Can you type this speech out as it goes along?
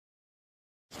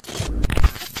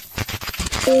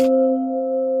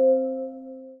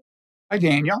Hi,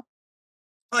 Daniel.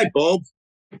 Hi, Bob.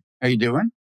 How you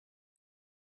doing?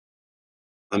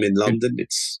 I'm in London.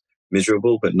 It's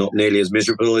miserable, but not nearly as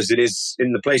miserable as it is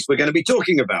in the place we're going to be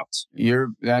talking about.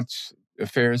 That's a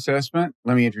fair assessment.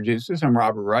 Let me introduce this. I'm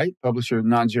Robert Wright, publisher of the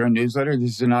Nonzero newsletter. This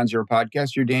is the Nonzero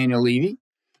podcast. You're Daniel Levy,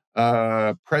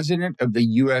 president of the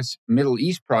U.S. Middle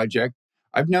East Project.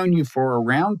 I've known you for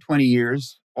around 20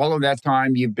 years. All of that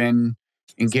time, you've been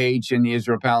engaged in the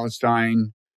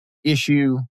Israel-Palestine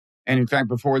issue. And in fact,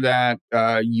 before that,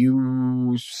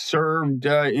 you served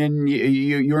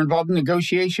you were involved in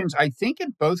negotiations, I think,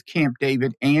 at both Camp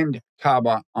David and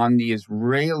Taba on the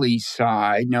Israeli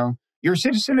side. No, you're a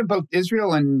citizen of both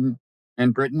Israel and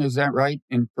Britain, is that right?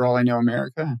 And for all I know,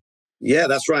 America? Yeah,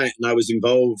 that's right. And I was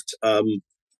involved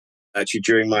actually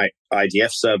during my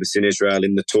IDF service in Israel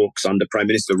in the talks under Prime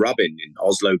Minister Rabin in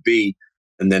Oslo B.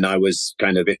 And then I was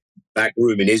kind of back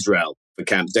room in Israel for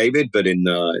Camp David, but in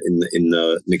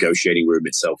the negotiating room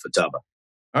itself for Taba.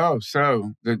 Oh,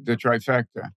 so the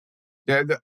trifecta.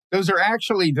 Those are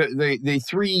actually the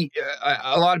three.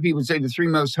 A lot of people say the three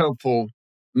most hopeful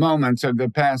moments of the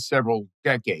past several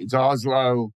decades: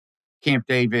 Oslo, Camp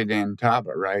David, and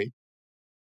Taba. Right?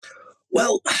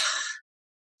 Well,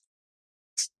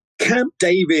 Camp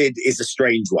David is a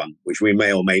strange one, which we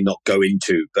may or may not go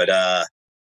into. But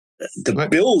the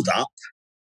build-up.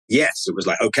 Yes, it was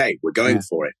like, okay, we're going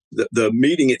for it. The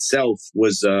meeting itself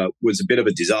was a bit of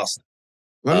a disaster.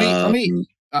 Let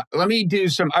me do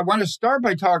some. I want to start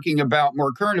by talking about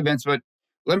more current events, but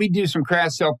let me do some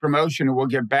crass self-promotion, and we'll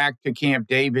get back to Camp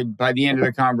David by the end of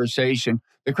the conversation.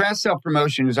 The crass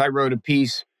self-promotion is I wrote a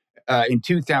piece in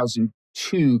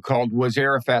 2002 called "Was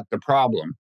Arafat the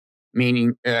Problem?"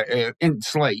 Meaning in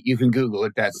Slate. You can Google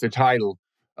it. That's the title.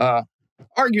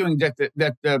 Arguing that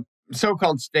the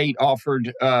so-called state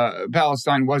offered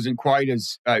Palestine wasn't quite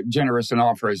as generous an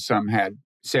offer as some had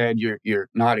said. You're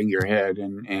nodding your head,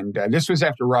 and this was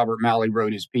after Robert Malley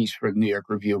wrote his piece for the New York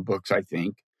Review of Books, I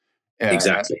think.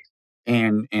 Exactly.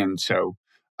 And so,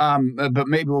 but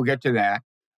maybe we'll get to that.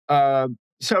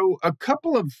 So a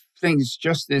couple of things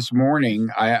just this morning,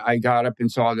 I got up and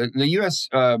saw that the U.S.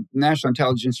 National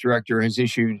Intelligence Director has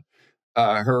issued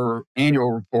her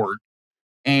annual report.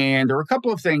 And there were a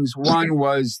couple of things. One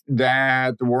was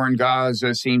that the war in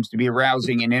Gaza seems to be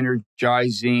arousing and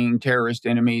energizing terrorist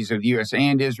enemies of the U.S.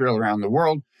 and Israel around the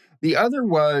world. The other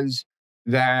was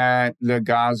that the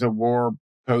Gaza war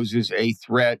poses a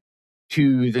threat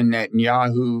to the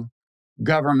Netanyahu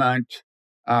government.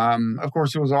 Of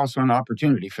course, it was also an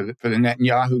opportunity for the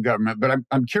Netanyahu government. But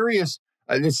I'm curious,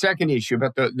 the second issue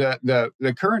about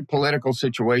the current political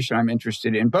situation I'm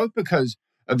interested in, both because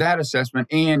of that assessment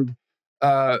and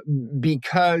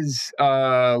because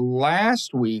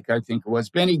last week, I think it was,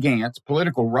 Benny Gantz,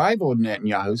 political rival of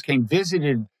Netanyahu's,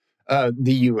 visited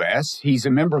the U.S. He's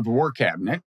a member of the War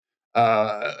Cabinet,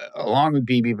 along with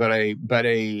Bibi, but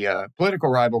a political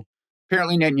rival.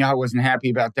 Apparently, Netanyahu wasn't happy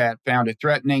about that, found it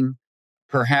threatening.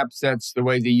 Perhaps that's the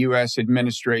way the U.S.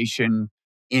 administration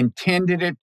intended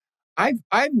it. I've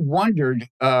wondered,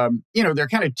 there are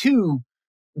kind of two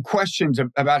questions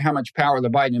about how much power the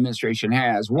Biden administration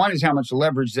has. One is how much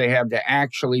leverage they have to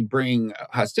actually bring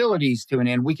hostilities to an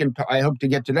end. I hope to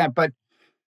get to that. But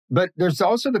there's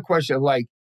also the question of, like,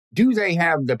 do they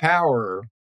have the power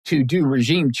to do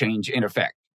regime change in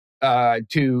effect,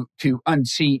 to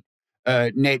unseat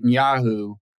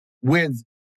Netanyahu with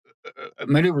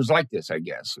maneuvers like this, I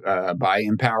guess, by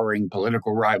empowering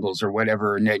political rivals or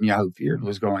whatever Netanyahu feared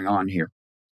was going on here?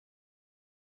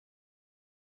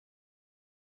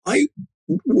 I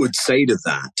would say to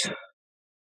that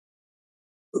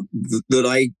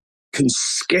I can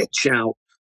sketch out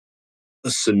a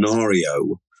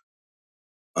scenario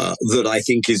that I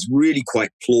think is really quite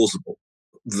plausible,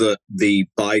 that the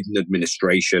Biden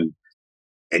administration,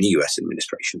 any U.S.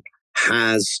 administration,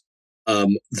 has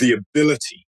the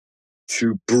ability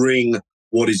to bring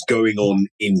what is going on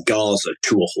in Gaza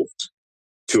to a halt,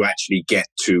 to actually get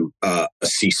to a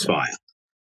ceasefire.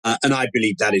 And I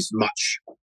believe that is much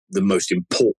the most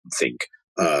important thing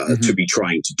to be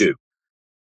trying to do.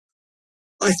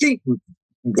 I think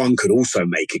one could also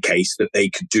make a case that they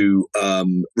could do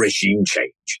regime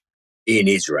change in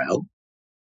Israel.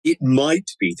 It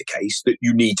might be the case that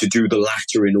you need to do the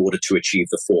latter in order to achieve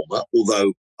the former,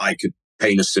 although I could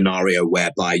paint a scenario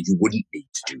whereby you wouldn't need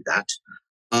to do that.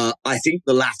 I think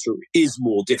the latter is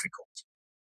more difficult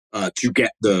to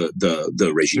get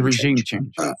the regime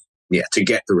change. To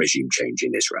get the regime change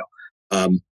in Israel.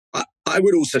 I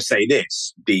would also say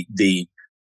this: the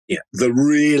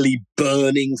really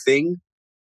burning thing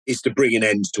is to bring an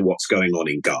end to what's going on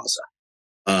in Gaza.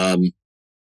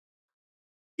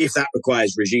 if that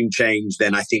requires regime change,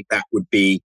 then I think that would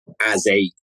be as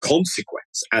a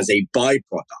consequence, as a byproduct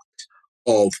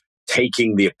of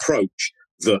taking the approach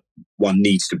that one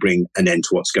needs to bring an end to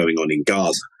what's going on in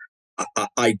Gaza.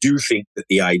 I do think that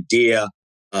the idea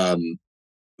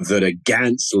that a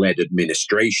Gantz-led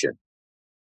administration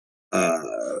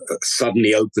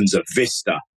suddenly opens a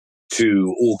vista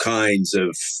to all kinds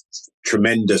of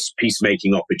tremendous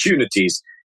peacemaking opportunities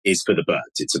is for the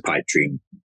birds. It's a pipe dream.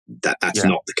 That's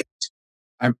not the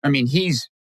case. I mean, he's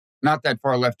not that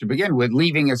far left to begin with,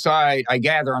 leaving aside, I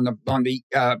gather, on the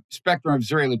spectrum of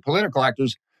Israeli political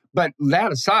actors. But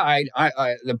that aside,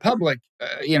 the public,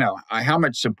 how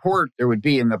much support there would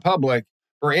be in the public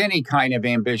for any kind of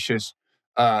ambitious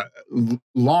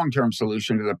long-term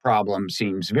solution to the problem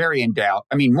seems very in doubt.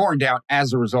 I mean, more in doubt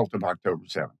as a result of October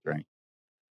 7th, right?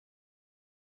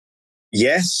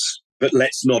 Yes, but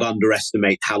let's not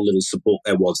underestimate how little support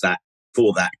there was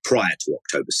for that prior to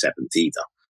October 7th either.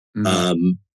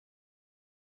 Mm-hmm.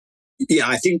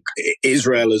 I think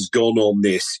Israel has gone on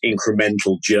this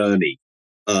incremental journey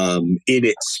in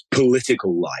its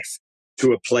political life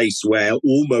to a place where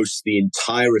almost the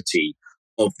entirety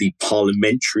of the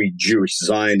parliamentary Jewish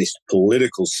Zionist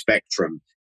political spectrum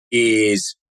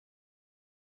is,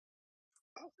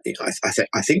 I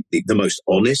think the most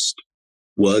honest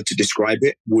word to describe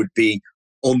it would be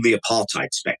on the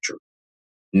apartheid spectrum.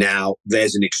 Now,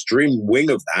 there's an extreme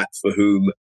wing of that for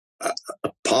whom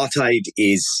apartheid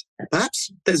is,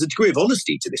 perhaps there's a degree of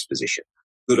honesty to this position,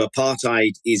 that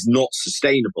apartheid is not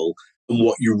sustainable, and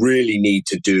what you really need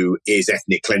to do is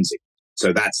ethnic cleansing.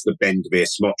 So that's the Ben-Gvir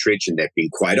Smotrich, and they've been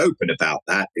quite open about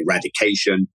that: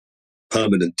 eradication,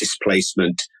 permanent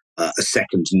displacement, a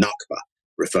second Nakba,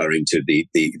 referring to the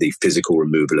physical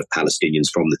removal of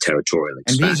Palestinians from the territorial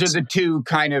expanse. And these are the two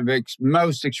kind of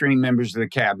most extreme members of the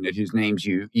cabinet whose names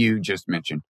you just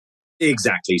mentioned.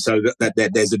 Exactly. So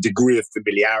that there's a degree of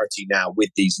familiarity now with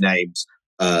these names.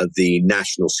 The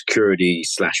National Security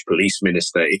 / Police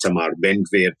Minister, Itamar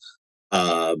Ben-Gvir,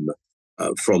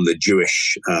 from the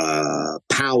Jewish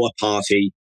Power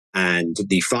Party, and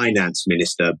the Finance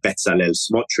Minister, Bezalel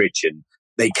Smotrich. And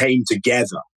they came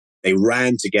together, they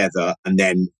ran together, and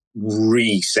then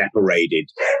re-separated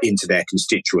into their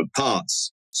constituent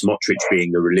parts, Smotrich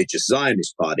being the Religious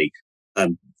Zionist Party.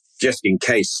 Just in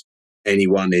case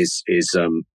anyone is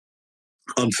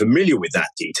unfamiliar with that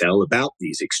detail about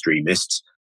these extremists,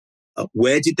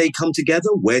 where did they come together?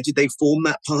 Where did they form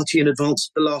that party in advance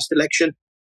of the last election?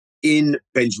 In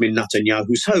Benjamin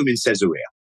Netanyahu's home in Caesarea.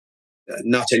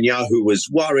 Netanyahu was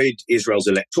worried Israel's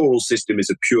electoral system is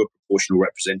a pure proportional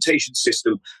representation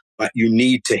system, but you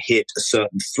need to hit a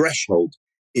certain threshold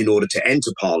in order to enter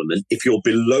parliament. If you're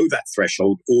below that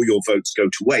threshold, all your votes go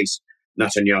to waste.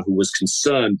 Netanyahu was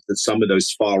concerned that some of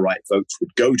those far-right votes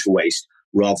would go to waste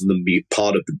rather than be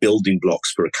part of the building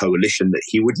blocks for a coalition that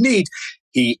he would need.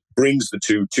 He brings the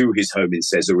two to his home in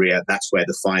Caesarea. That's where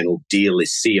the final deal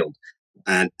is sealed.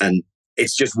 And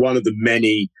it's just one of the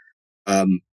many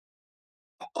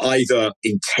either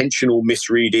intentional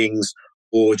misreadings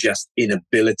or just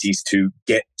inabilities to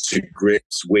get to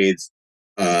grips with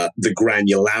the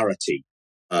granularity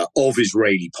of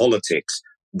Israeli politics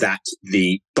that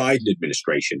the Biden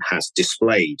administration has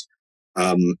displayed.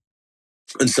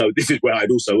 And so this is where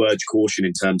I'd also urge caution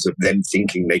in terms of them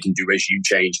thinking they can do regime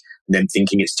change and them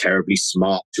thinking it's terribly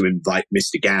smart to invite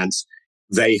Mr. Gantz.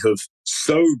 They have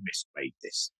so misplayed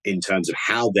this in terms of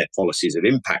how their policies have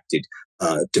impacted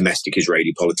domestic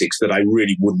Israeli politics that I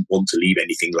really wouldn't want to leave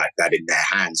anything like that in their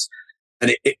hands.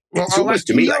 And it's almost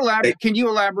to me like... Can you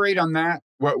elaborate on that?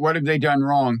 What have they done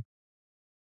wrong?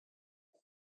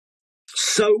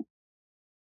 So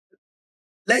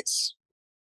let's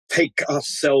take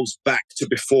ourselves back to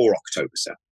before October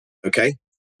 7th, okay?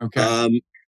 Okay.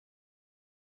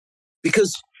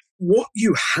 Because what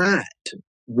you had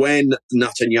when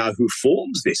Netanyahu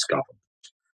forms this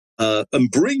government and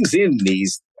brings in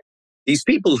these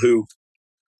people who,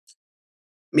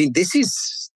 I mean, this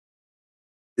is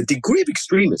the degree of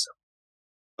extremism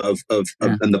and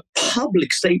the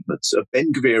public statements of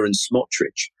Ben-Gvir and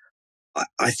Smotrich,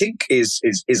 I think is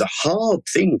a hard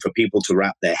thing for people to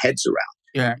wrap their heads around.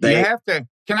 Yeah, you have to.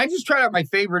 Can I just try out my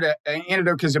favorite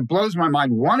anecdote because it blows my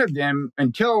mind? One of them,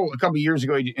 until a couple of years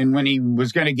ago, and when he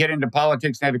was going to get into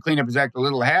politics and had to clean up his act a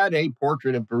little, had a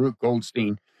portrait of Baruch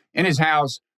Goldstein in his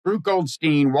house. Baruch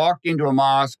Goldstein walked into a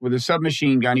mosque with a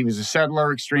submachine gun. He was a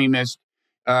settler extremist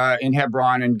in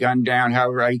Hebron and gunned down.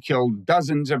 However, he killed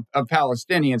dozens of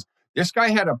Palestinians. This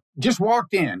guy just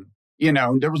walked in. You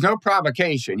know, there was no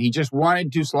provocation. He just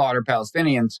wanted to slaughter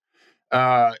Palestinians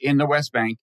in the West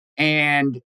Bank.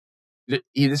 And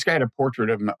This guy had a portrait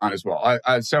of him on his wall.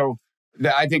 So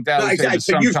I think that was exactly.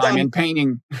 So some time in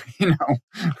painting.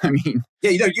 I mean,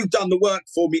 yeah, you've done the work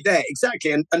for me there,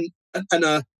 exactly, and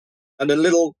a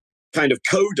little kind of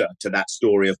coda to that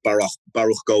story of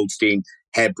Baruch Goldstein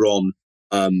Hebron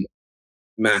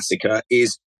massacre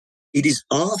is it is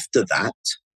after that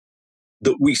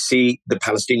we see the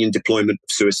Palestinian deployment of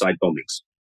suicide bombings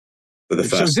for the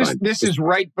first time. This is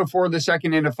right before the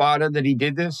Second Intifada that he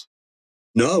did this?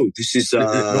 No, this is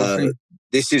early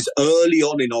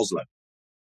on in Oslo.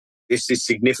 This is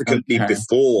significantly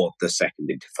before the Second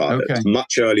Intifada. Okay. It's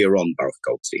much earlier on, Baruch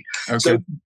Goldstein. Okay.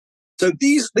 So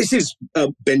this is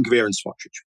Ben Gvir and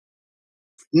Smotrich.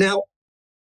 Now,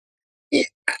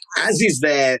 as is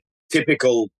their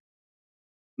typical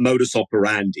modus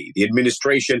operandi, the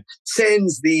administration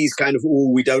sends these kind of,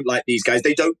 we don't like these guys.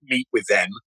 They don't meet with them.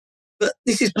 But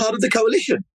this is part of the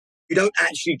coalition. You don't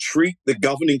actually treat the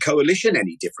governing coalition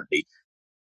any differently.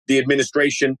 The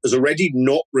administration has already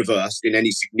not reversed in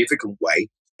any significant way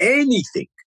anything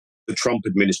the Trump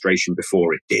administration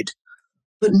before it did.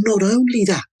 But not only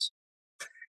that,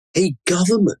 a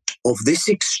government of this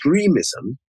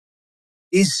extremism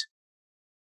is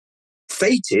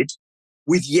fated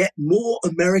with yet more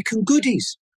American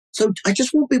goodies. So I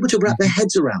just want people to wrap their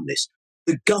heads around this.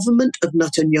 The government of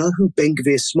Netanyahu, Ben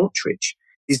Gvir, Smotrich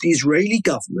is the Israeli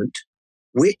government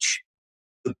which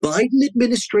the Biden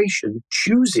administration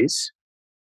chooses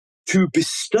to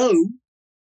bestow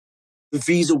the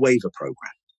visa waiver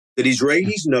program. That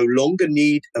Israelis no longer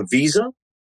need a visa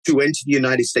to enter the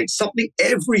United States, something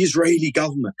every Israeli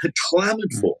government had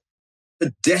clamored for,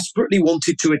 had desperately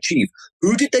wanted to achieve.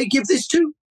 Who did they give this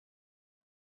to?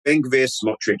 Ben Gvir,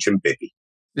 Smotrich, and Bibi.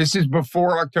 This is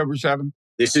before October 7th?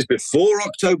 This is before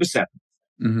October 7th.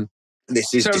 Mm-hmm.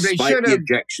 This is despite the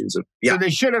objections of... Yeah. So they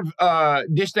should have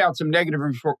dished out some negative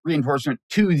reinforcement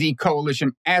to the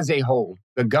coalition as a whole,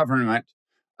 the government,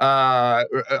 rather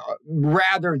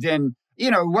than,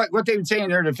 what they would say in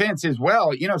their defense is,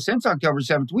 well, since October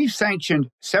 7th, we've sanctioned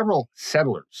several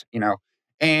settlers,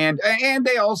 and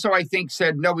they also, I think,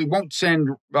 said, no, we won't send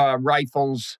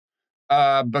rifles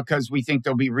because we think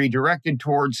they'll be redirected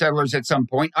towards settlers at some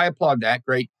point. I applaud that.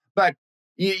 Great. But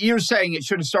you're saying it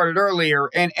should have started earlier,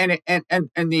 and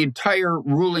the entire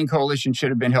ruling coalition should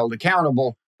have been held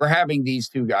accountable for having these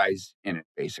two guys in it,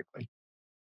 basically.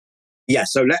 Yeah,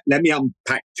 so let me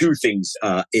unpack two things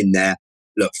in there.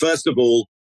 Look, first of all,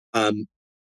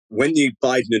 when the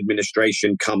Biden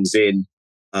administration comes in,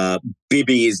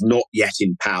 Bibi is not yet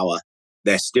in power.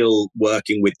 They're still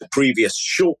working with the previous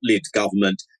short-lived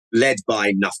government led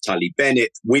by Naftali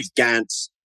Bennett, with Gantz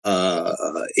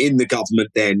in the government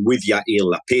then, with Yair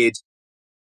Lapid.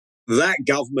 That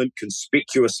government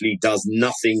conspicuously does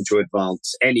nothing to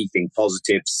advance anything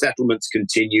positive. Settlements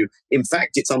continue. In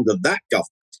fact, it's under that government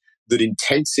that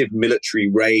intensive military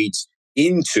raids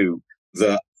into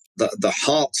the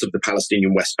hearts of the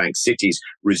Palestinian West Bank cities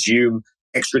resume.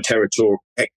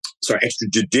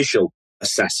 Extrajudicial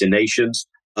assassinations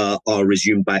are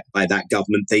resumed by that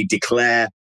government. They declare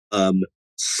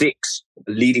 6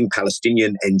 leading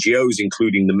Palestinian NGOs,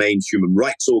 including the main human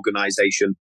rights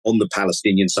organization on the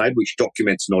Palestinian side, which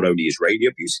documents not only Israeli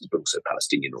abuses, but also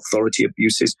Palestinian Authority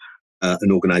abuses,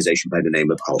 an organization by the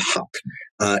name of Al-Haq.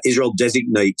 Israel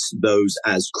designates those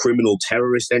as criminal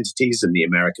terrorist entities, and the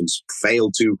Americans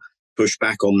fail to push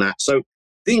back on that. So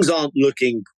things aren't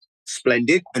looking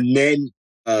splendid. And then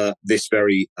this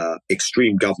very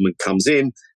extreme government comes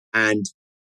in, and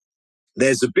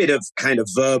there's a bit of kind of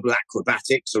verbal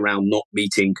acrobatics around not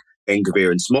meeting Ben Gvir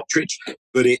and Smotrich,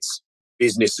 but it's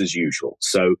business as usual.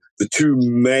 So the two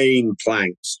main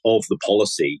planks of the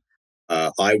policy,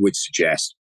 I would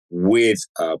suggest, with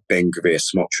Ben Gvir,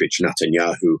 Smotrich,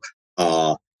 Netanyahu,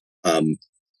 are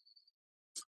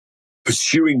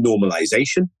pursuing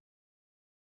normalization.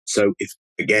 So if,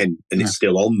 again, and it's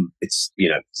still on, it's,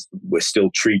 we're still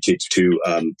treated to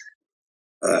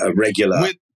a regular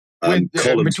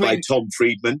columns by Tom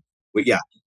Friedman.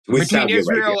 Between Saudi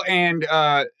Israel Arabia and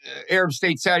Arab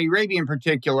state Saudi Arabia in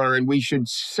particular, and we should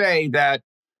say that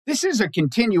this is a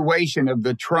continuation of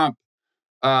the Trump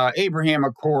Abraham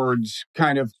Accords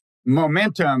kind of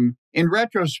momentum. In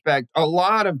retrospect, a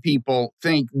lot of people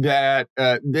think that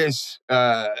this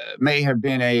may have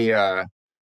been a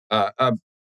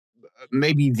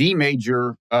maybe the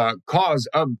major cause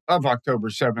of October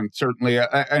 7th, certainly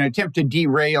an attempt to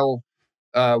derail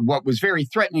what was very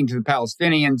threatening to the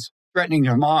Palestinians, threatening to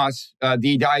Hamas,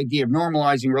 the idea of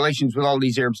normalizing relations with all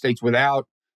these Arab states without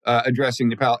addressing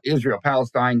the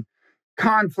Israel-Palestine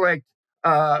conflict.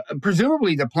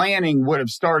 Presumably the planning would have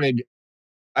started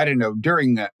I don't know,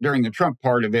 during the Trump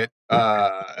part of it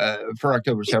for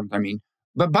October 7th, I mean.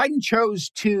 But Biden chose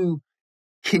to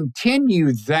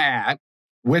continue that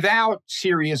without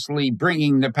seriously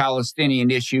bringing the Palestinian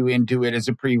issue into it as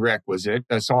a prerequisite,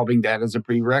 solving that as a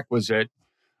prerequisite.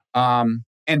 And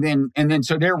then,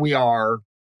 so there we are.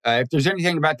 If there's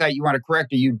anything about that you want to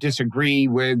correct or you disagree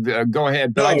with, go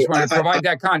ahead. But I just want to provide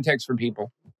that context for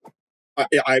people.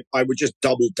 I would just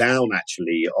double down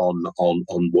actually on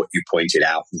what you pointed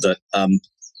out, that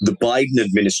the Biden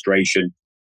administration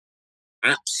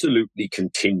absolutely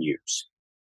continues.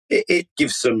 It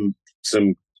gives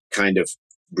some kind of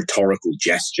rhetorical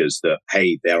gestures that,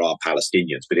 hey, there are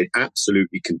Palestinians, but it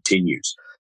absolutely continues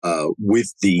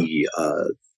with the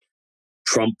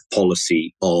Trump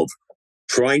policy of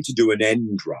trying to do an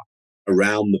end run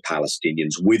around the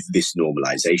Palestinians with this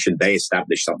normalization. They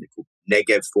established something called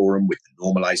Negev Forum with the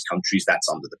normalized countries. That's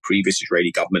under the previous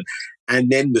Israeli government. And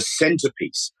then the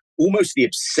centerpiece, almost the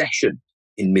obsession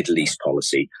in Middle East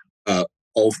policy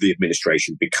of the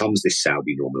administration, becomes this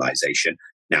Saudi normalization.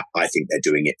 Now, I think they're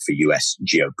doing it for US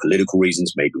geopolitical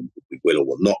reasons. Maybe we will or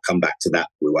will not come back to that.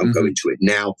 We won't go into it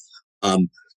now.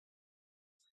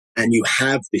 And you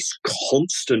have this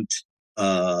constant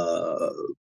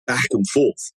back and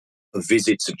forth of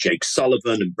visits of Jake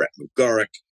Sullivan and Brett McGurk,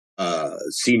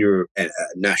 senior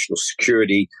national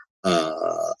security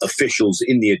officials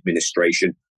in the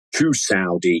administration to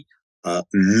Saudi,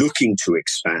 looking to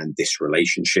expand this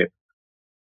relationship.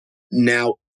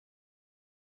 Now,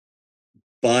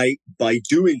 by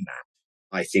doing that,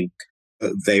 I think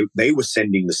they were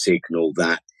sending the signal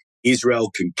that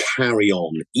Israel can carry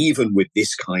on, even with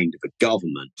this kind of a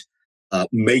government,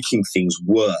 making things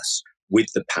worse with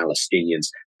the Palestinians,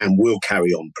 and will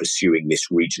carry on pursuing this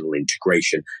regional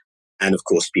integration. And of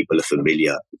course, people are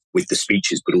familiar with the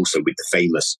speeches, but also with the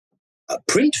famous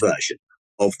print version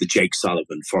of the Jake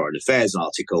Sullivan Foreign Affairs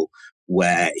article,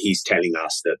 where he's telling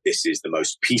us that this is the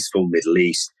most peaceful Middle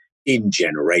East in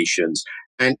generations.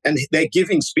 And they're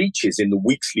giving speeches in the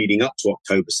weeks leading up to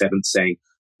October 7th saying,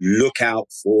 look out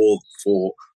for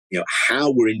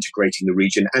how we're integrating the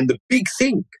region. And the big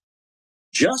thing,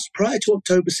 just prior to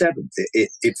October 7th,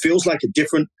 it feels like a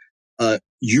different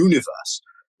universe.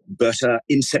 But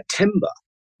in September,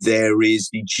 there is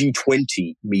the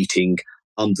G20 meeting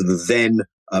under the then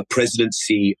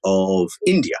presidency of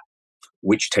India,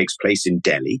 which takes place in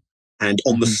Delhi. And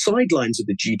on the sidelines of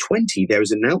the G20, there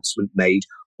is an announcement made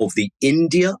of the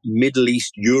India, Middle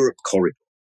East, Europe corridor,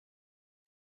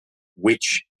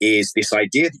 which is this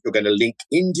idea that you're going to link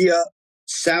India,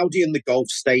 Saudi and the Gulf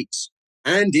states,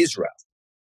 and Israel.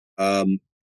 And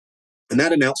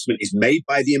that announcement is made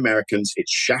by the Americans.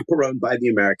 It's chaperoned by the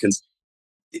Americans.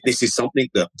 This is something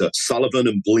that Sullivan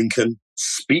and Blinken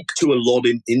speak to a lot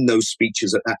in those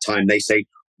speeches at that time. They say,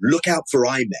 look out for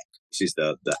IMEC. This is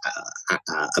the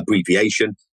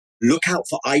abbreviation. Look out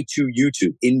for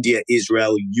I2U2, India,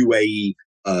 Israel, UAE,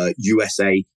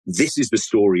 USA. This is the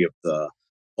story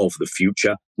of the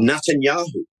future.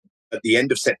 Netanyahu, at the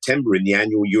end of September in the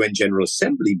annual UN General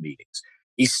Assembly meetings,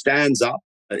 he stands up.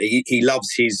 He loves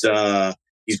his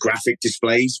graphic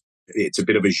displays. It's a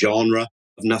bit of a genre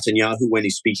of Netanyahu when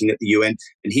he's speaking at the UN.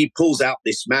 And he pulls out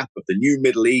this map of the new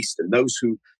Middle East and those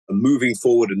who are moving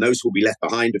forward and those who will be left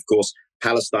behind. Of course,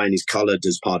 Palestine is colored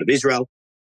as part of Israel,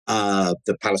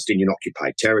 the Palestinian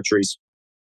occupied territories.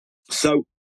 So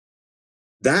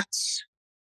that's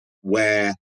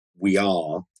where we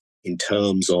are in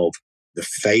terms of the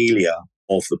failure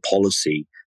of the policy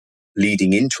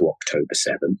leading into October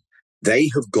 7th.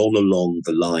 They have gone along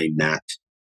the line that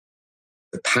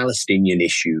the Palestinian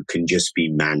issue can just be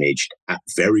managed at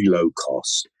very low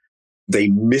cost. They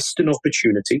missed an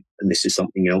opportunity, and this is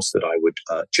something else that I would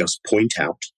just point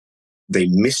out. They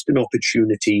missed an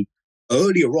opportunity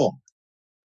earlier on.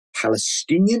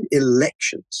 Palestinian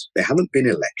elections, there haven't been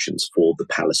elections for the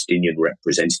Palestinian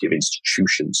representative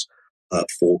institutions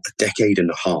for a decade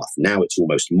and a half. Now it's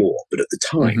almost more, but at the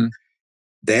time,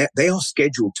 they are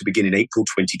scheduled to begin in April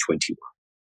 2021.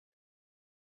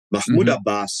 Mahmoud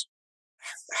Abbas,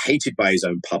 hated by his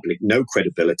own public, no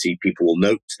credibility. People will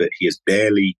note that he has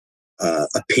barely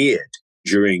appeared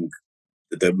during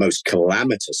the most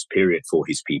calamitous period for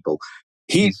his people.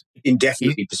 He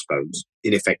indefinitely postpones,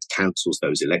 in effect cancels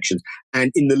those elections.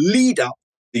 And in the lead up,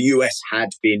 the US had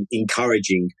been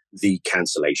encouraging the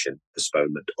cancellation,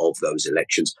 postponement of those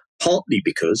elections, partly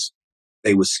because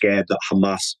they were scared that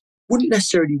Hamas wouldn't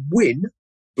necessarily win,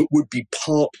 but would be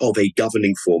part of a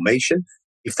governing formation.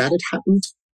 If that had happened,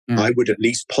 I would at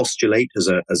least postulate as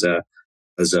a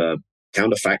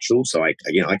counterfactual. So I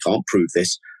can't prove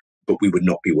this, but we would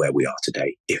not be where we are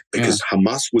today because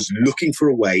Hamas was looking for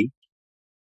a way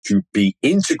to be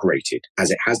integrated, as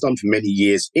it has done for many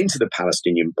years, into the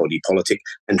Palestinian body politic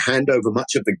and hand over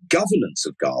much of the governance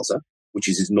of Gaza, which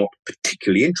it is not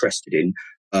particularly interested in,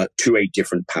 to a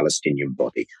different Palestinian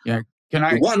body. Yeah. Can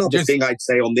I one other thing I'd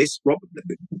say on this,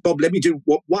 Bob, let me do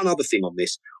one other thing on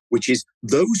this, which is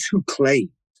those who claim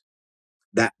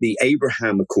that the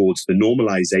Abraham Accords, the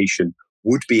normalization,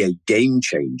 would be a game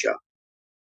changer.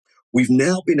 We've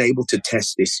now been able to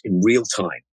test this in real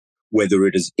time, whether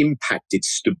it has impacted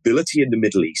stability in the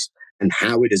Middle East and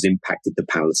how it has impacted the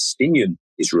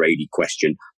Palestinian-Israeli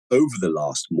question over the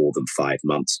last more than 5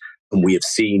 months. And we have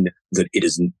seen that it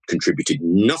has contributed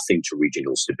nothing to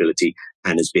regional stability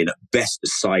and has been at best a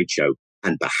sideshow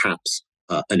and perhaps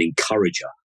an encourager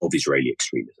of Israeli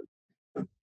extremism.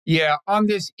 Yeah, on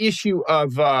this issue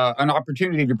of an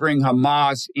opportunity to bring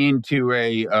Hamas into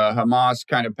a Hamas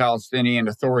kind of Palestinian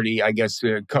Authority, I guess,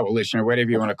 coalition or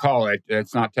whatever you want to call it.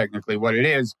 It's not technically what it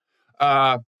is.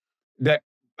 That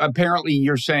apparently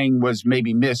you're saying was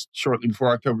maybe missed shortly before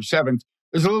October 7th.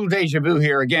 There's a little deja vu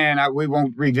here. Again, we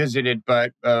won't revisit it,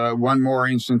 but one more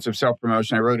instance of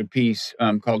self-promotion. I wrote a piece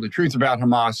called The Truth About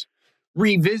Hamas,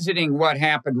 revisiting what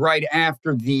happened right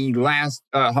after the last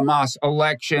Hamas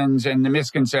elections and the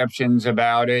misconceptions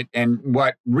about it and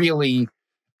what really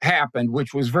happened,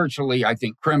 which was virtually, I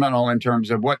think, criminal in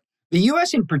terms of what the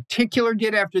U.S. in particular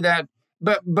did after that,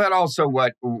 but also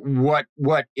what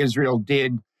Israel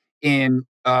did in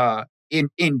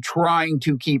trying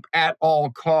to keep at all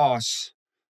costs,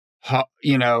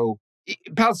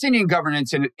 Palestinian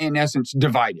governance in essence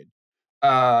divided.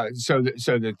 So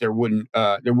that they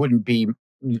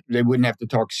wouldn't have to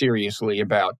talk seriously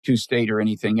about two-state or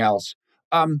anything else.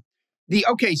 So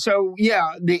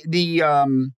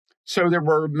there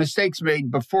were mistakes made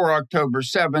before October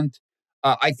 7th.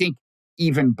 I think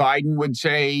even Biden would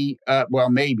say,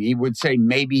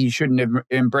 maybe he shouldn't have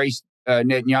embraced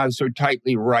Netanyahu so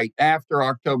tightly right after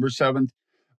October 7th.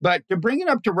 But to bring it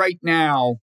up to right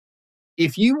now,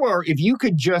 if you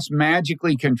could just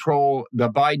magically control the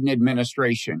Biden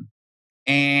administration,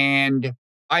 and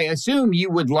I assume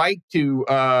you would like to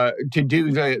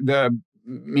do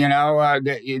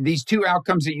these two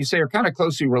outcomes that you say are kind of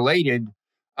closely related,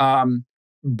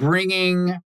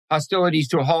 bringing hostilities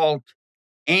to a halt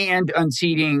and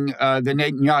unseating the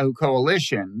Netanyahu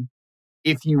coalition.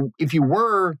 If you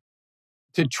were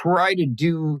to try to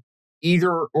do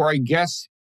either, or I guess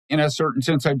in a certain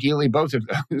sense, ideally both of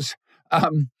those.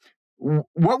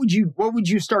 What would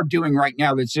you start doing right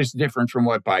now that's just different from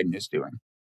what Biden is doing,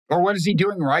 or what is he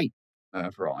doing right?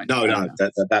 For all I know,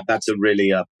 that's a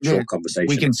really short conversation.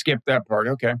 We can skip that part.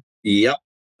 Okay. Yep.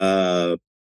 No,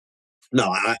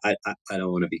 I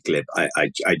don't want to be glib.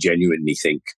 I genuinely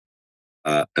think,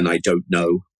 and I don't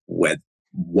know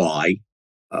why.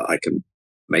 I can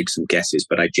make some guesses,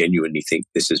 but I genuinely think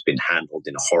this has been handled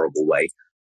in a horrible way,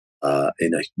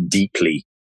 in a deeply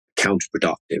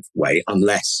counterproductive way,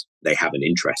 unless they have an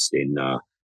interest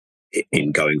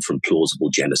in going from plausible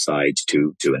genocide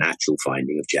to an actual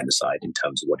finding of genocide in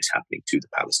terms of what is happening to the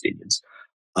Palestinians.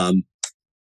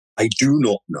 I do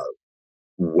not know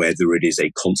whether it is a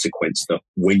consequence that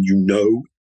when you know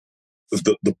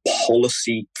that the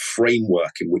policy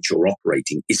framework in which you're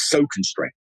operating is so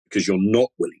constrained because you're not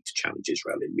willing to challenge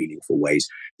Israel in meaningful ways,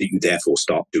 that you therefore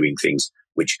start doing things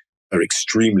which are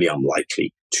extremely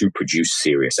unlikely to produce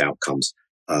serious outcomes.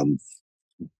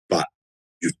 But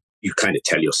you kind of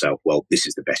tell yourself, well, this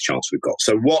is the best chance we've got.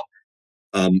 So what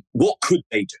could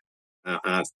they do?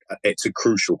 It's a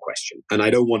crucial question, and I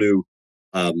don't want to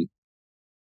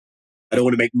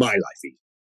make my life easy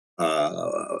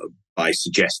by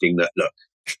suggesting that, look,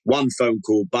 one phone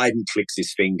call, Biden clicks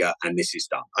his finger, and this is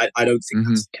done. I don't think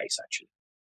that's the case, actually.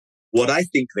 What I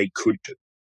think they could do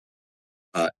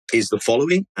is the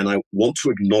following, and I want to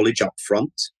acknowledge up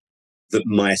front that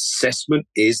my assessment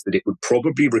is that it would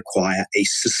probably require a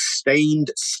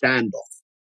sustained standoff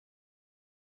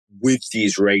with the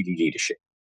Israeli leadership.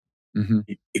 Mm-hmm.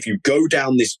 If you go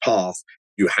down this path,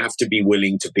 you have to be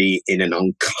willing to be in an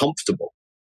uncomfortable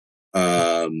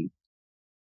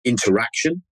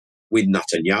interaction with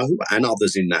Netanyahu and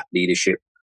others in that leadership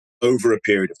over a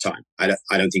period of time. I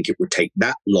don't think it would take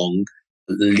that long,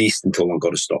 at least until one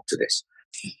got a stop to this.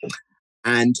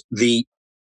 And the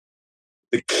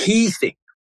key thing,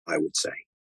 I would say,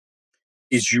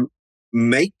 is you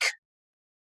make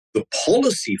the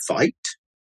policy fight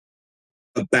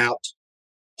about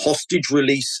hostage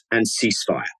release and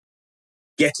ceasefire,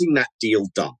 getting that deal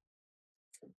done.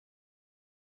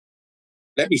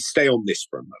 Let me stay on this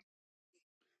for a moment.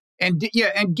 And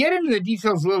get into the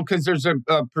details a little, because there's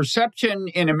a perception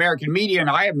in American media, and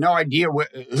I have no idea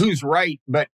who's right,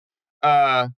 but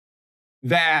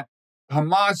that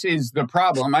Hamas is the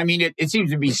problem. I mean, it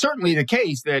seems to be certainly the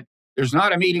case that there's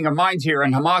not a meeting of minds here,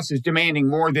 and Hamas is demanding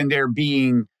more than they're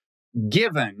being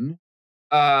given.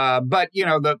 But,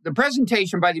 the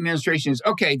presentation by the administration is,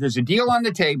 okay, there's a deal on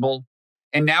the table,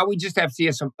 and now we just have to see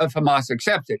if Hamas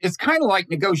accepts it. It's kind of like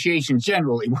negotiations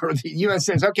generally, where the U.S.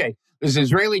 says, okay, there's an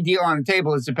Israeli deal on the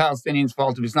table. It's the Palestinians'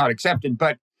 fault if it's not accepted.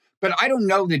 But I don't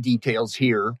know the details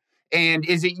here. And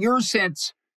is it your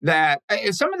sense that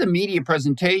some of the media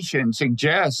presentation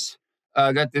suggests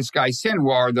that this guy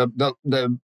Sinwar,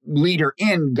 the leader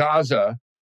in Gaza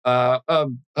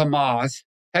of Hamas,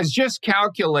 has just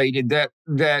calculated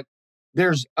that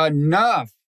there's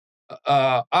enough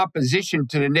opposition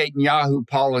to the Netanyahu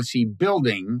policy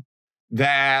building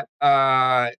that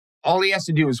all he has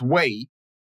to do is wait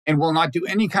and will not do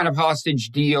any kind of hostage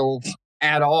deal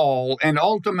at all. And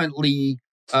ultimately,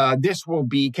 this will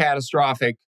be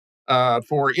catastrophic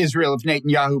for Israel if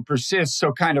Netanyahu persists.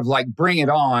 So kind of like bring it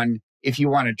on if you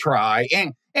want to try.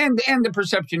 And the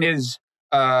perception is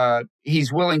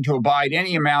he's willing to abide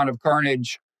any amount of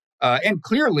carnage. And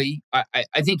clearly, I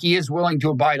think he is willing to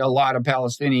abide a lot of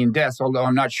Palestinian deaths, although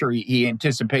I'm not sure he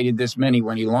anticipated this many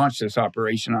when he launched this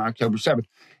operation on October 7th.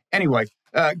 Anyway,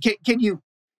 can you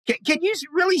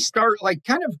really start like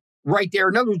kind of right there?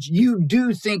 In other words, you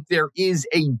do think there is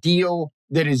a deal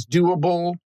that is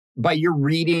doable by your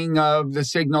reading of the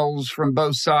signals from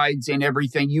both sides and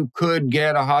everything? You could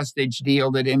get a hostage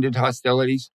deal that ended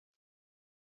hostilities?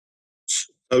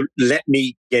 So let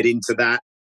me get into that.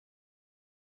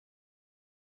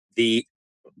 The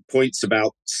points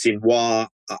about Sinwar,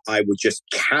 I would just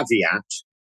caveat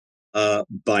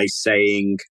by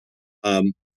saying,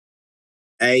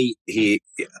 I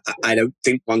don't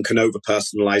think one can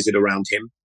over-personalize it around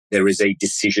him. There is a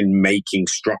decision-making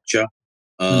structure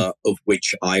of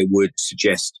which I would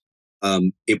suggest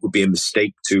it would be a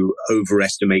mistake to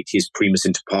overestimate his primus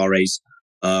inter pares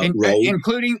role.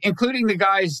 Including the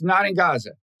guys not in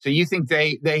Gaza. So you think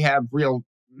they have real...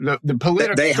 The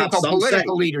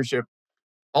political leadership,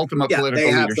 political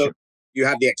leadership. You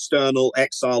have the external,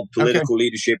 exiled political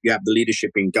leadership. You have the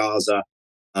leadership in Gaza.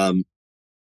 You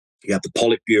have the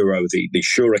Politburo, the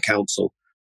Shura Council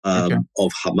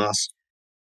of Hamas.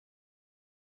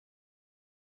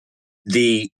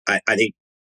 I think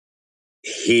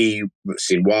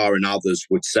Sinwar and others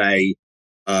would say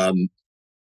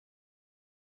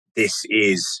this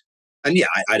is, and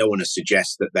I don't want to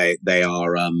suggest that they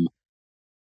are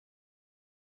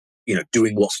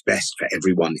doing what's best for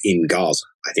everyone in Gaza.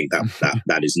 I think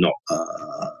that is not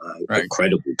a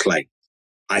credible claim.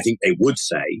 I think they would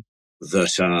say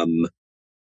that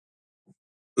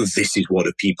this is what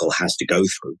a people has to go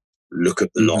through. Look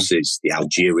at the losses the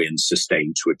Algerians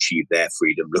sustained to achieve their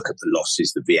freedom. Look at the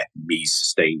losses the Vietnamese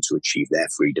sustained to achieve their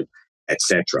freedom,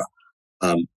 etc.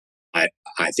 I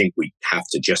think we have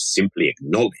to just simply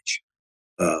acknowledge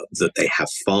that they have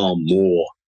far more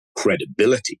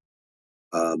credibility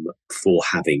for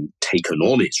having taken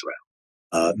on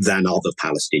Israel than other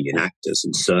Palestinian actors,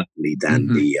 and certainly than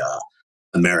the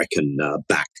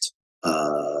American-backed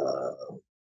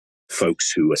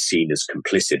folks who are seen as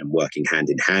complicit and working hand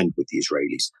in hand with the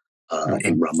Israelis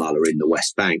in Ramallah, in the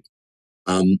West Bank.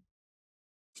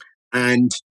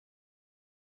 And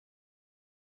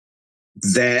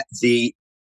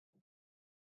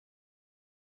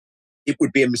it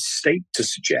would be a mistake to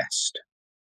suggest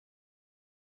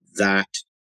that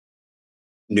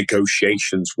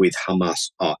negotiations with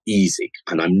Hamas are easy,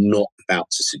 and I'm not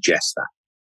about to suggest that.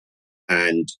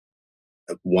 And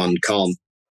one can't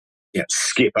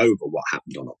skip over what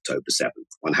happened on October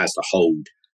 7th. One has to hold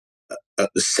at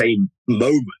the same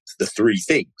moment the three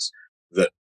things: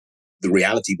 that the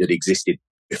reality that existed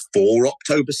before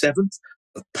October 7th,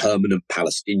 of permanent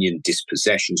Palestinian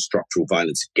dispossession, structural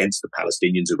violence against the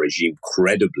Palestinians, a regime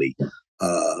credibly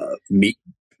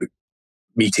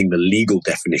meeting the legal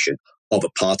definition of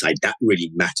apartheid. That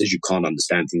really matters. You can't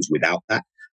understand things without that.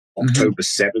 October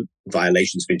 7th,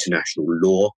 violations of international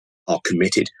law are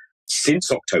committed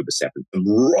since October 7th. And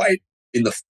right in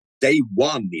the day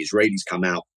one, the Israelis come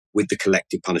out with the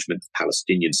collective punishment of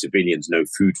Palestinian civilians: no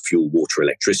food, fuel, water,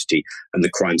 electricity, and the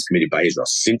crimes committed by Israel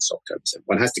since October 7th.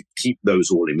 One has to keep those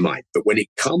all in mind. But when it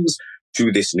comes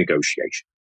to this negotiation,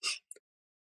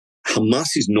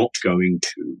 Hamas is not going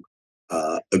to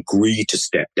agree to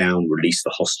step down, release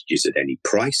the hostages at any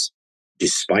price,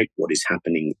 despite what is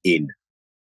happening in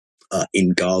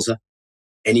Gaza.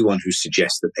 Anyone who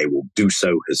suggests that they will do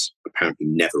so has apparently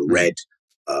never read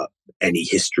any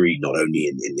history, not only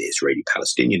in the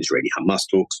Israeli-Palestinian, Israeli-Hamas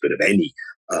talks, but of any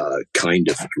kind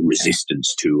of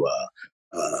resistance to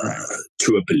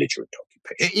a belligerent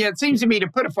Yeah, it seems to me to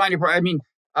put a finer point. I mean,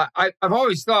 I've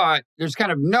always thought there's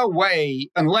kind of no way,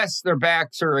 unless their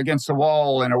backs are against the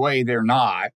wall in a way they're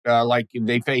not, like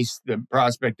they face the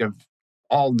prospect of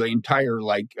all the entire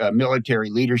military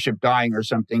leadership dying or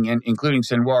something, including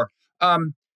Sinwar.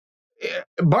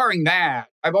 Barring that,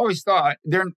 I've always thought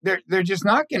they're just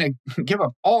not going to give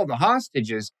up all the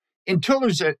hostages until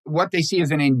there's what they see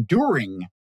as an enduring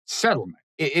settlement.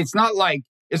 It's not like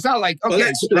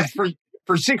okay,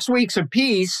 for 6 weeks of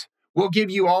peace, we'll give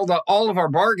you all of our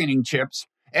bargaining chips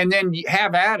and then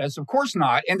have at us. Of course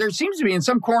not. And there seems to be in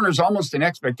some corners almost an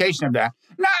expectation of that.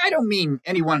 Now, I don't mean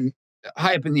anyone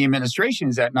high up in the administration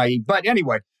is that naive, but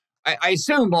anyway, I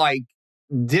assume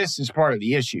this is part of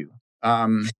the issue.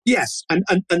 Yes, and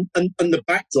the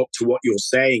backdrop to what you're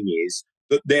saying is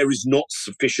that there is not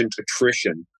sufficient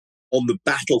attrition on the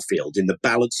battlefield in the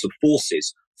balance of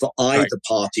forces for either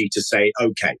party to say,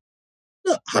 okay,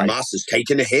 look, Hamas has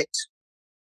taken a hit,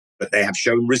 but they have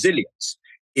shown resilience.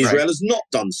 Israel has not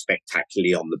done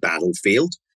spectacularly on the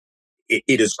battlefield.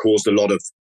 It has caused a lot of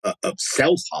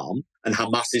self-harm, and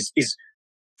Hamas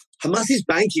is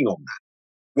banking on that.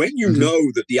 When you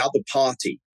know that the other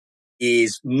party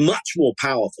is much more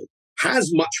powerful, has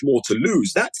much more to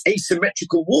lose, that's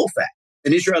asymmetrical warfare.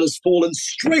 And Israel has fallen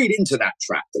straight into that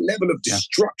trap. The level of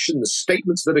destruction, the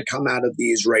statements that have come out of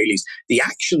the Israelis, the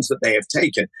actions that they have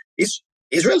taken,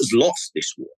 Israel has lost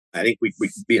this war. I think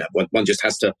one just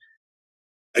has to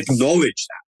acknowledge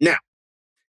that. Now,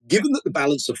 given that the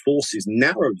balance of forces,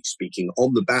 narrowly speaking,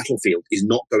 on the battlefield is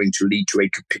not going to lead to a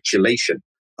capitulation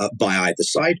by either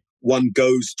side, one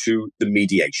goes to the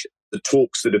mediation, the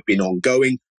talks that have been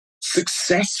ongoing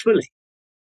successfully.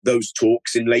 Those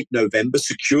talks in late November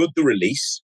secured the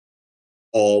release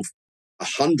of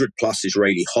 100+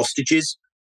 Israeli hostages.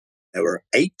 There were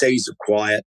 8 days of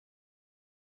quiet.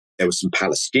 There were some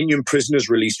Palestinian prisoners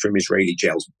released from Israeli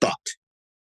jails. But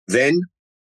then,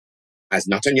 as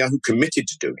Netanyahu committed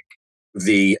to doing,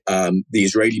 the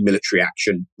Israeli military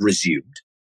action resumed.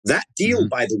 That deal,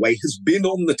 by the way, has been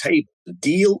on the table. The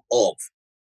deal of,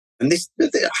 and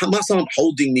Hamas aren't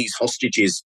holding these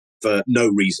hostages for no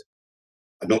reason.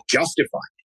 Are not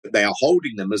justified, but they are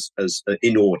holding them as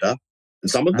in order,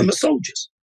 and some of them are soldiers,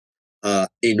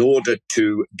 in order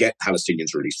to get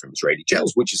Palestinians released from Israeli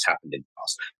jails, which has happened in the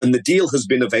past. And the deal has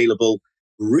been available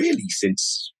really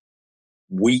since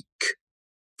week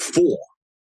 4.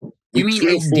 You mean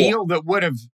a deal that would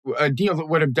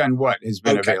have done what has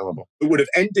been available? It would have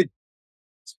ended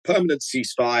permanent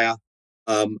ceasefire,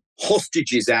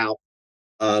 hostages out,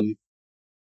 the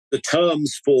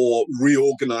terms for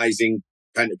reorganizing.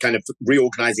 Kind of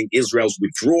reorganizing Israel's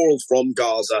withdrawal from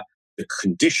Gaza, the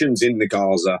conditions in the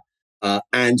Gaza,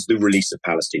 and the release of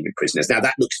Palestinian prisoners. Now,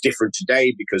 that looks different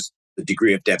today because the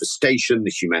degree of devastation,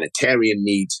 the humanitarian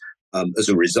needs as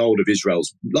a result of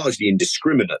Israel's largely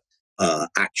indiscriminate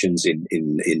actions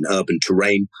in urban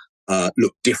terrain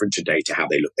look different today to how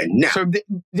they look then. Now, so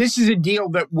this is a deal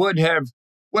that would have,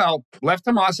 left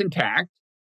Hamas intact.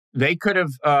 They could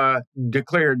have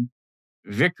declared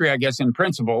victory, I guess, in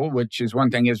principle, which is one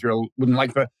thing Israel wouldn't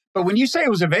like. But when you say it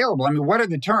was available, I mean, what are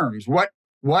the terms? What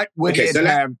would it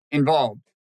have involved?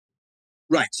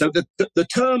 Right. So the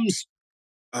terms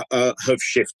have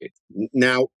shifted.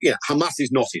 Now, Hamas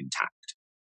is not intact.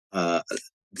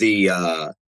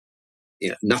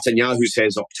 Netanyahu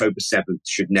says October 7th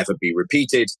should never be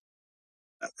repeated.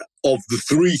 Of the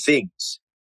 3 things,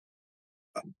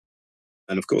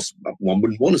 and of course, one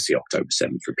wouldn't want to see October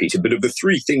 7th repeated, but of the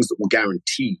 3 things that will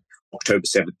guarantee October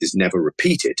 7th is never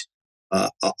repeated,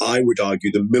 I would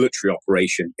argue the military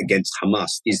operation against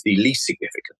Hamas is the least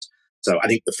significant. So I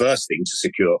think the first thing to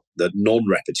secure the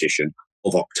non-repetition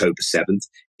of October 7th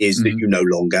is that you no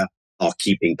longer are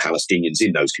keeping Palestinians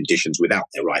in those conditions without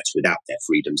their rights, without their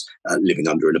freedoms, living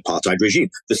under an apartheid regime.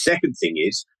 The second thing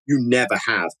is you never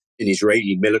have an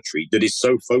Israeli military that is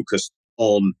so focused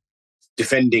on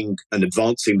defending and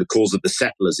advancing the cause of the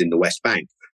settlers in the West Bank,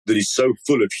 that is so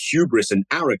full of hubris and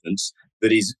arrogance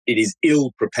that it is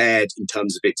ill prepared in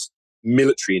terms of its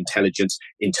military intelligence,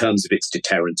 in terms of its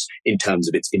deterrence, in terms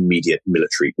of its immediate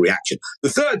military reaction. The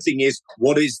third thing is,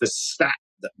 what is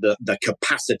the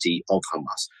capacity of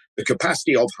Hamas? The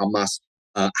capacity of Hamas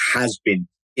has been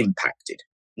impacted.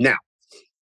 Now,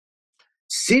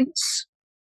 since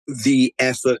the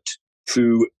effort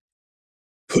to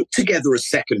put together a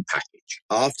second package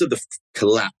after the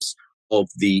collapse of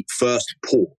the first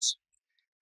pause,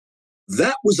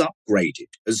 that was upgraded.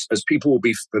 As people will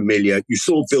be familiar, you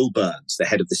saw Bill Burns, the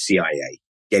head of the CIA,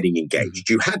 getting engaged.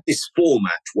 You had this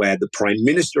format where the Prime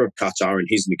Minister of Qatar and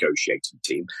his negotiating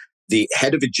team, the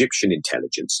head of Egyptian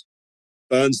intelligence,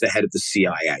 Burns, the head of the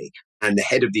CIA, and the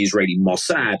head of the Israeli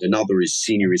Mossad and other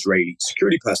senior Israeli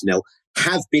security personnel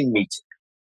have been meeting.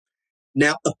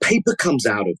 Now, a paper comes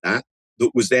out of that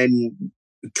was then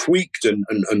tweaked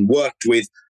and worked with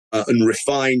and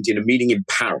refined in a meeting in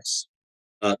Paris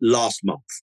last month.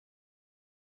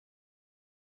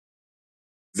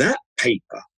 That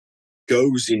paper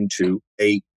goes into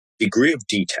a degree of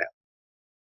detail.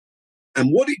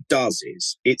 And what it does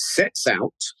is it sets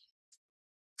out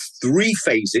 3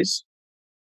 phases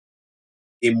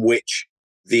in which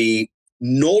the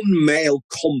non-male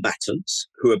combatants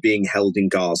who are being held in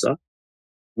Gaza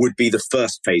would be the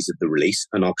first phase of the release,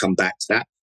 and I'll come back to that.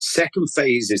 Second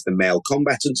phase is the male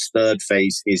combatants. Third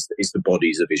phase is the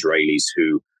bodies of Israelis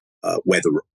who, whether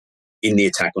in the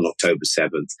attack on October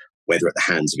 7th, whether at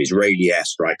the hands of Israeli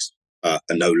airstrikes, are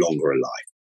no longer alive.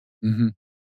 Mm-hmm.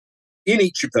 In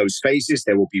each of those phases,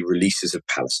 there will be releases of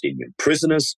Palestinian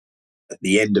prisoners. At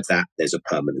the end of that, there's a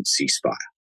permanent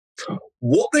ceasefire.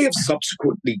 What they have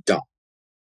subsequently done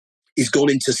is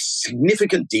gone into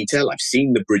significant detail. I've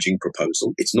seen the bridging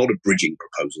proposal. It's not a bridging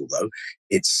proposal, though.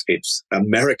 It's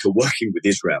America working with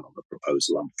Israel on the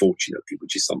proposal, unfortunately,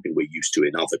 which is something we're used to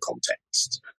in other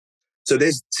contexts. So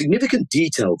there's significant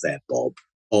detail there, Bob,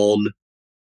 on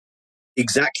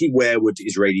exactly where would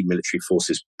Israeli military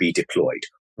forces be deployed.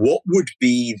 What would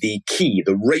be the key,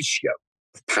 the ratio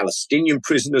of Palestinian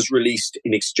prisoners released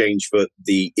in exchange for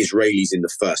the Israelis in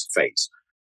the first phase?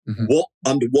 Mm-hmm.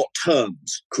 Under what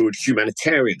terms could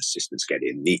humanitarian assistance get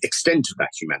in? The extent of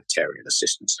that humanitarian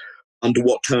assistance. Under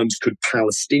what terms could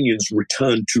Palestinians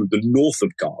return to the north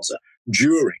of Gaza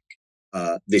during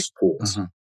this pause? Uh-huh.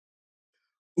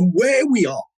 Where we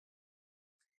are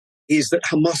is that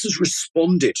Hamas has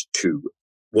responded to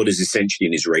what is essentially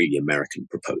an Israeli-American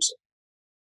proposal.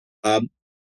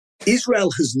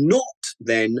 Israel has not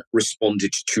then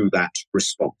responded to that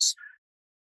response.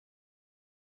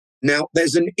 Now,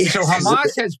 there's an so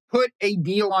Hamas has put a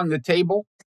deal on the table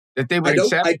that they would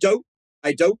accept.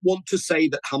 I don't want to say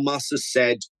that Hamas has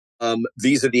said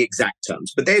these are the exact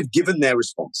terms, but they have given their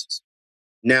responses.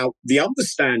 Now, the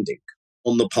understanding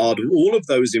on the part of all of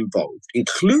those involved,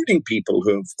 including people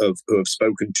who have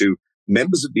spoken to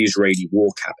members of the Israeli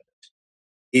War Cabinet,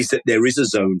 is that there is a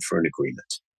zone for an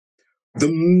agreement.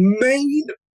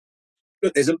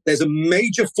 There's a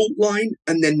major fault line,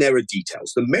 and then there are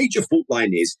details. The major fault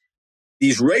line is the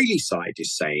Israeli side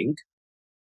is saying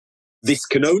this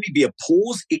can only be a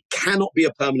pause. It cannot be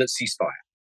a permanent ceasefire.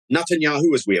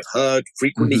 Netanyahu, as we have heard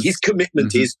frequently, his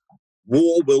commitment is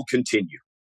war will continue.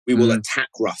 We will attack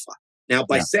Rafah. Now,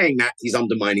 by saying that, he's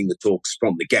undermining the talks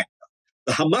from the get-go.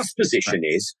 The Hamas position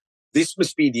is this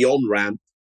must be the on-ramp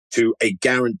to a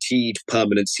guaranteed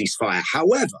permanent ceasefire.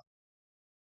 However,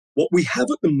 what we have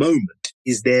at the moment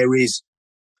is there is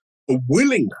a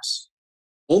willingness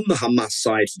on the Hamas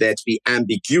side for there to be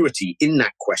ambiguity in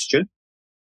that question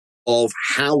of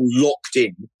how locked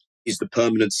in is the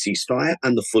permanent ceasefire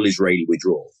and the full Israeli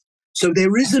withdrawal. So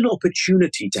there is an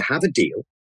opportunity to have a deal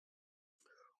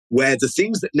where the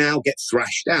things that now get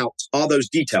thrashed out are those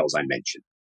details I mentioned.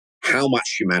 How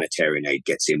much humanitarian aid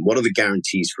gets in? What are the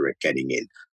guarantees for it getting in?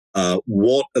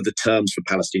 What are the terms for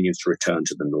Palestinians to return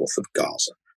to the north of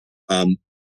Gaza?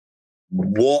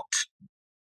 What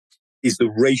is the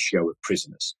ratio of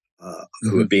prisoners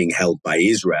who are being held by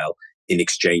Israel in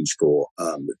exchange for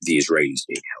the Israelis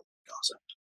being held in Gaza?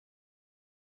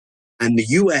 And the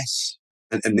US,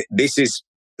 and this is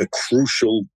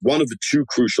one of the 2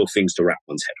 crucial things to wrap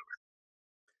one's head around.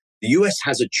 The US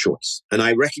has a choice, and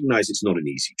I recognize it's not an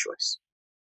easy choice.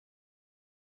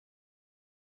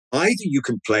 Either you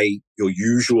can play your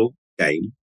usual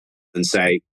game and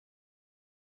say,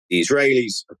 the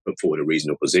Israelis have put forward a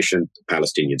reasonable position, the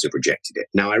Palestinians have rejected it.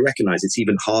 Now, I recognize it's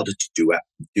even harder to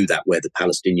do that where the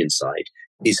Palestinian side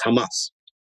is Hamas.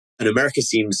 And America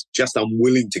seems just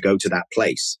unwilling to go to that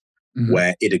place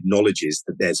where it acknowledges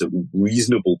that there's a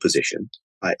reasonable position.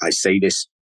 I say this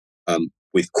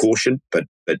with caution, but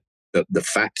the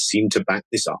facts seem to back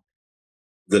this up,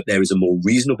 that there is a more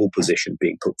reasonable position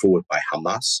being put forward by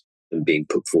Hamas than being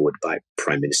put forward by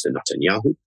Prime Minister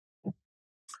Netanyahu.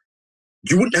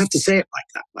 You wouldn't have to say it like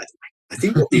that, by the way. I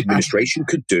think what the administration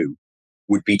could do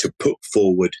would be to put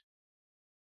forward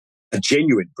a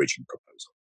genuine bridging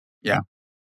proposal. Yeah.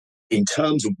 In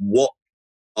terms of what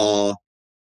are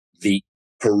the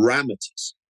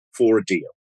parameters for a deal.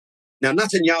 Now,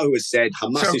 Netanyahu has said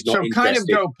Hamas is not interested. So kind of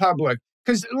go public.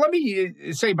 Because let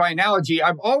me say by analogy,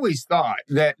 I've always thought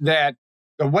that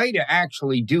the way to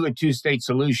actually do a 2-state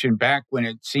solution back when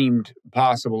it seemed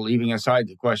possible, leaving aside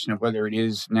the question of whether it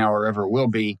is now or ever will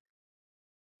be,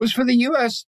 was for the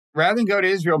U.S. rather than go to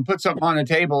Israel and put something on the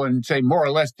table and say more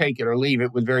or less take it or leave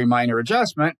it with very minor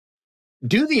adjustment,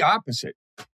 do the opposite.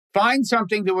 Find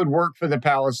something that would work for the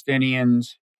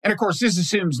Palestinians. And of course, this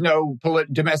assumes no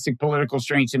domestic political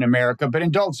strengths in America, but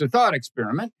indulge the thought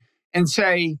experiment and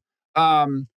say,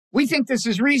 we think this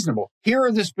is reasonable. Here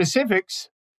are the specifics.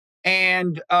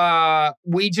 And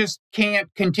we just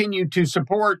can't continue to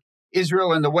support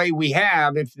Israel in the way we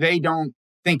have if they don't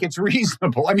think it's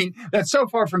reasonable. I mean, that's so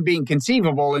far from being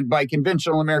conceivable and by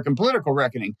conventional American political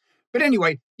reckoning. But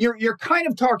anyway, you're kind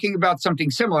of talking about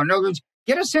something similar. In other words,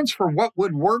 get a sense for what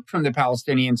would work from the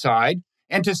Palestinian side,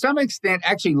 and to some extent,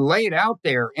 actually lay it out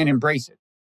there and embrace it.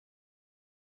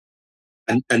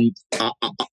 And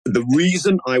the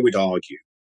reason I would argue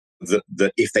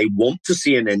that if they want to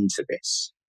see an end to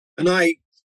this, and I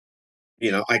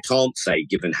can't say,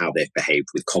 given how they've behaved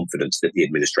with confidence, that the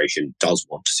administration does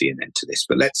want to see an end to this,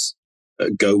 but let's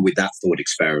go with that thought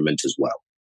experiment as well.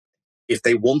 If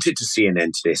they wanted to see an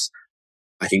end to this,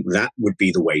 I think that would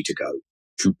be the way to go,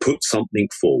 to put something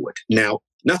forward. Now,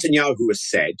 Netanyahu has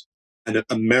said, and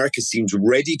America seems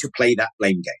ready to play that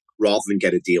blame game rather than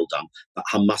get a deal done, that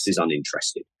Hamas is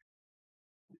uninterested.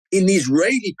 In the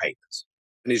Israeli papers,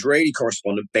 an Israeli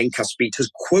correspondent, Ben Caspit,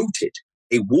 has quoted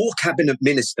a war cabinet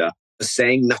minister as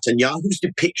saying Netanyahu's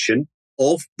depiction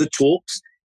of the talks,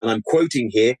 and I'm quoting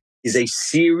here, is a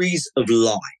series of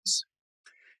lies.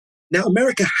 Now,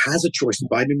 America has a choice. The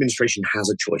Biden administration has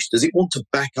a choice. Does it want to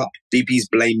back up Bibi's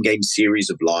blame game series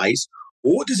of lies,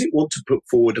 or does it want to put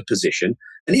forward a position?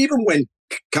 And even when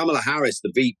Kamala Harris,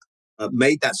 the VP,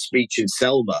 made that speech in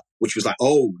Selma, which was like,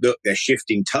 oh, look, they're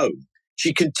shifting tone,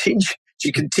 she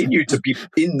continued to be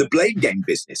in the blame game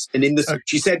business. And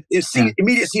she said,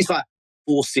 immediate ceasefire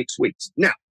for 6 weeks.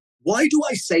 Now, why do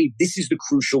I say this is the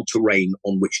crucial terrain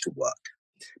on which to work?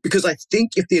 Because I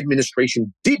think if the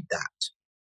administration did that,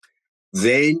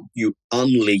 then you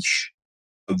unleash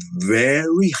a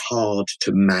very hard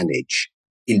to manage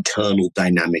internal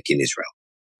dynamic in Israel.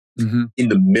 Mm-hmm. In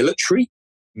the military,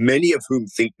 many of whom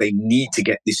think they need to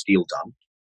get this deal done,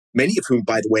 many of whom,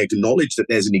 by the way, acknowledge that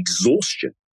there's an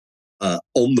exhaustion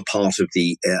on the part of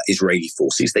the Israeli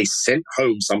forces. They sent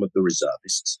home some of the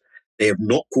reservists. They have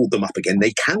not called them up again.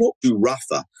 They cannot do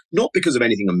Rafah, not because of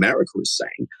anything America is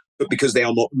saying, but because they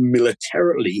are not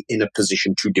militarily in a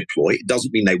position to deploy. It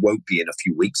doesn't mean they won't be in a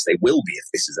few weeks. They will be if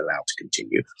this is allowed to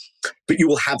continue. But you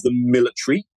will have the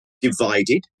military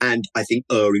divided, and I think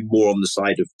erring more on the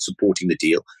side of supporting the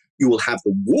deal. You will have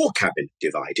the war cabinet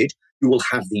divided. You will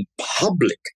have the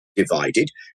public divided.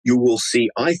 You will see,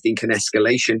 I think, an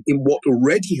escalation in what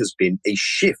already has been a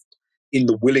shift in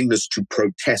the willingness to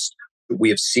protest that we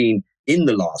have seen in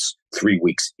the last 3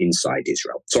 weeks inside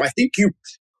Israel. So I think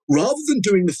rather than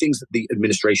doing the things that the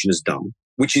administration has done,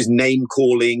 which is name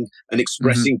calling and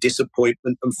expressing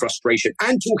disappointment and frustration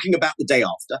and talking about the day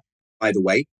after, by the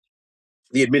way,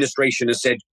 the administration has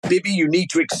said, Bibi, you need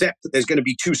to accept that there's going to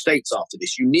be 2 states after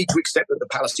this. You need to accept that the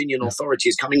Palestinian Authority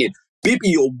is coming in.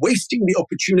 Bibi, you're wasting the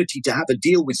opportunity to have a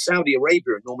deal with Saudi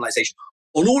Arabia and normalization.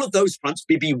 On all of those fronts,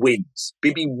 Bibi wins.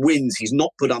 Bibi wins. He's not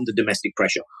put under domestic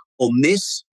pressure. On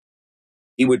this,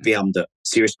 he would be under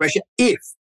serious pressure if,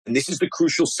 and this is the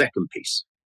crucial second piece,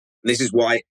 and this is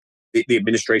why the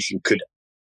administration could,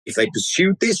 if they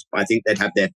pursued this, I think they'd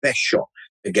have their best shot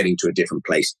at getting to a different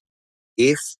place.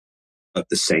 If, at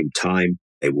the same time,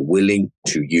 they were willing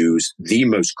to use the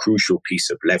most crucial piece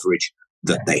of leverage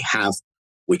that they have,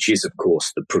 which is, of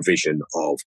course, the provision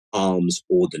of arms,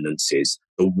 ordinances,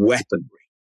 the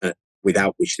weaponry,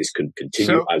 without which this can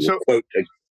continue.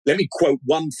 Let me quote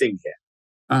one thing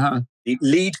here. The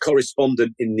lead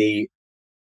correspondent in the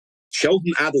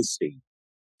Sheldon Adelstein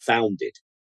founded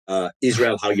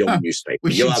Israel Hayom newspaper.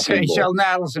 We should say Sheldon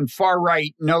Adelstein, far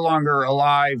right, no longer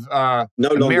alive,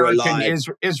 American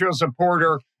Israel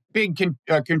supporter, big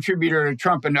contributor to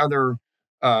Trump and other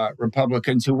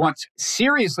Republicans, who once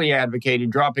seriously advocated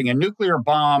dropping a nuclear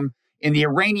bomb in the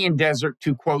Iranian desert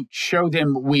to, quote, show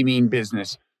them we mean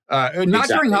business. Not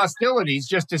during hostilities,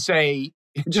 just to say,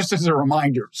 just as a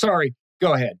reminder. Sorry,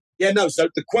 go ahead. Yeah, no, so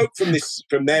the quote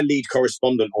from their lead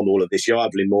correspondent on all of this,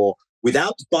 Yoav Limor,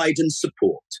 without Biden's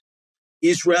support,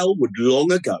 Israel would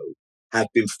long ago have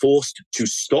been forced to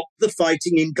stop the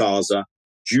fighting in Gaza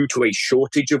due to a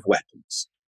shortage of weapons.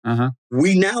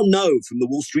 We now know from the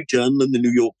Wall Street Journal and the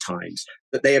New York Times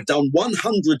that they have done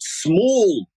 100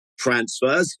 small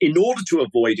transfers in order to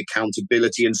avoid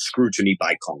accountability and scrutiny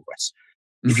by Congress.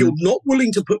 If you're not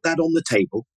willing to put that on the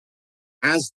table,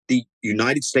 as the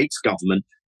United States government,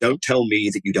 Don't tell me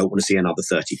that you don't want to see another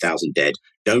 30,000 dead.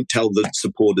 Don't tell the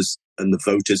supporters and the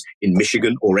voters in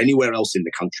Michigan or anywhere else in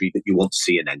the country that you want to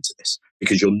see an end to this,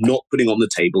 because you're not putting on the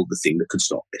table the thing that could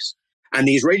stop this. And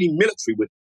the Israeli military would,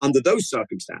 under those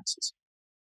circumstances,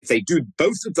 if they do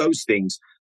both of those things,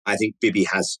 I think Bibi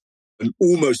has an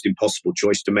almost impossible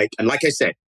choice to make. And like I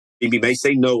said, Bibi may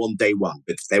say no on day one,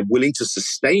 but if they're willing to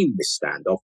sustain this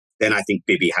standoff, then I think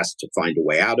Bibi has to find a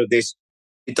way out of this.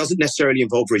 It doesn't necessarily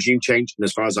involve regime change. And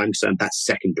as far as I'm concerned, that's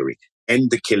secondary.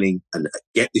 End the killing and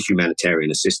get the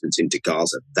humanitarian assistance into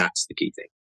Gaza. That's the key thing.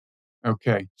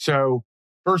 Okay. So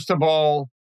first of all,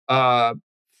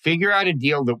 figure out a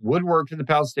deal that would work for the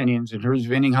Palestinians in terms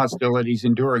of ending hostilities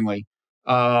enduringly.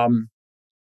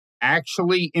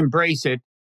 Actually embrace it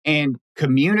and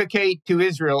communicate to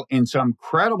Israel in some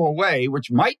credible way,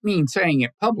 which might mean saying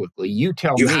it publicly. You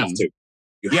tell me. You have to.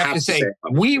 You have to say,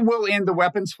 we will end the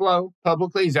weapons flow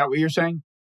publicly. Is that what you're saying?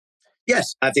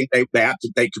 Yes, I think they have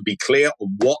to. They could be clear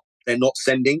on what they're not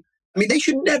sending. I mean, they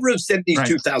should never have sent these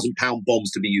 2,000-pound bombs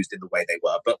to be used in the way they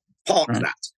were. But park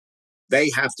that.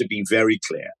 They have to be very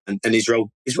clear, and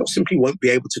Israel simply won't be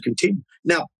able to continue.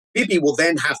 Now, Bibi will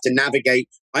then have to navigate.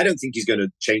 I don't think he's going to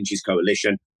change his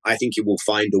coalition. I think he will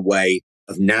find a way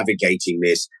of navigating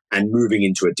this and moving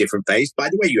into a different phase. By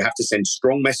the way, you have to send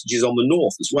strong messages on the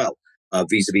north as well,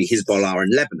 vis-a-vis Hezbollah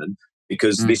and Lebanon,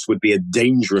 because this would be a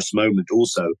dangerous moment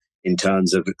also in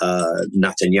terms of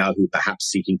Netanyahu perhaps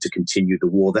seeking to continue the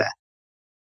war there.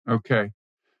 Okay.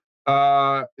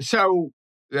 So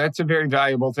that's a very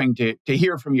valuable thing to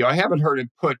hear from you. I haven't heard it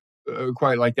put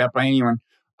quite like that by anyone.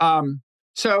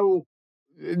 So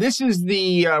this is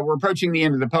we're approaching the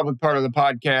end of the public part of the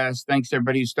podcast. Thanks to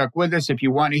everybody who stuck with us. If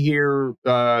you want to hear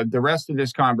the rest of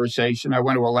this conversation, I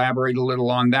want to elaborate a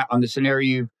little on the scenario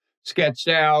you've sketched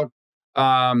out.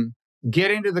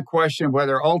 Get into the question of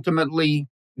whether ultimately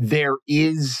there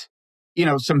is,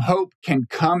 some hope can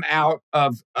come out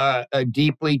of a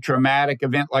deeply traumatic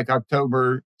event like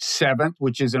October 7th,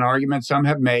 which is an argument some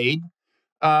have made.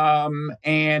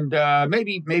 And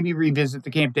maybe revisit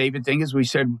the Camp David thing, as we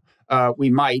said we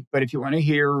might. But if you want to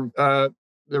hear the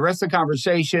rest of the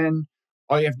conversation,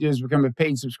 all you have to do is become a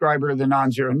paid subscriber to the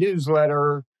Nonzero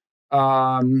newsletter. Go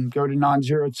to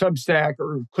Nonzero Substack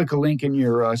or click a link in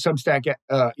your Substack,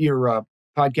 your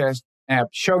podcast app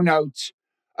show notes.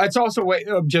 It's also a way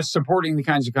of just supporting the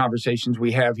kinds of conversations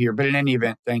we have here. But in any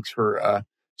event, thanks for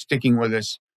sticking with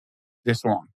us this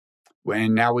long.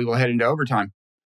 And now we will head into overtime.